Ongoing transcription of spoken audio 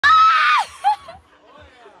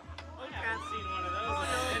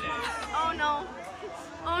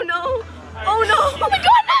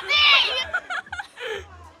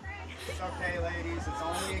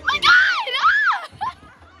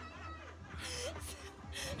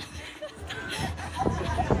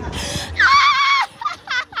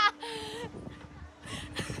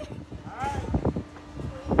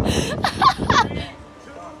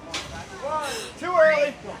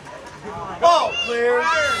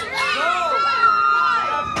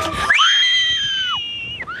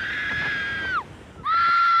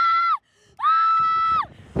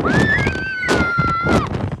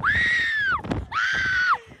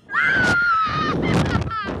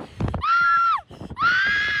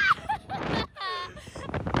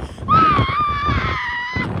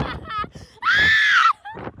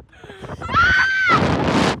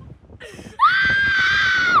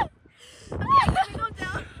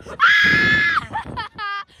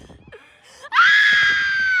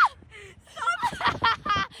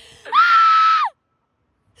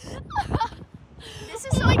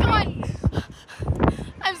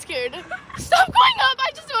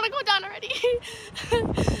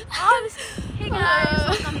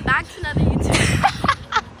back to another YouTube.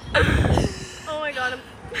 Oh my god.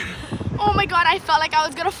 Oh my god, I felt like I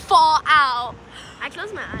was gonna fall out. I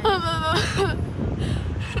closed my eyes.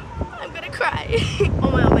 I'm gonna cry.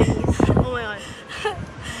 Oh my god, my knees. Oh my god.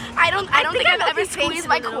 I don't think I've ever squeezed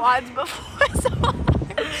my quads before. So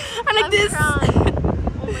I'm like this. Crying.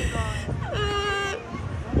 Oh my god.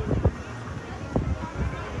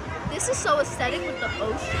 This is so aesthetic with the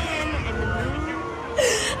ocean and the moon.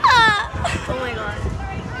 Oh my god.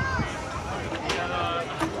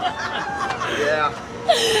 Yeah.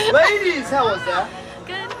 Ladies, how was that?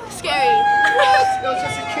 Good. Scary. What? It was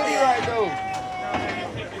just a kiddie ride though.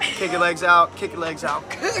 Kick your legs out, kick your legs out.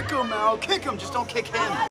 Kick him out, kick him, just don't kick him.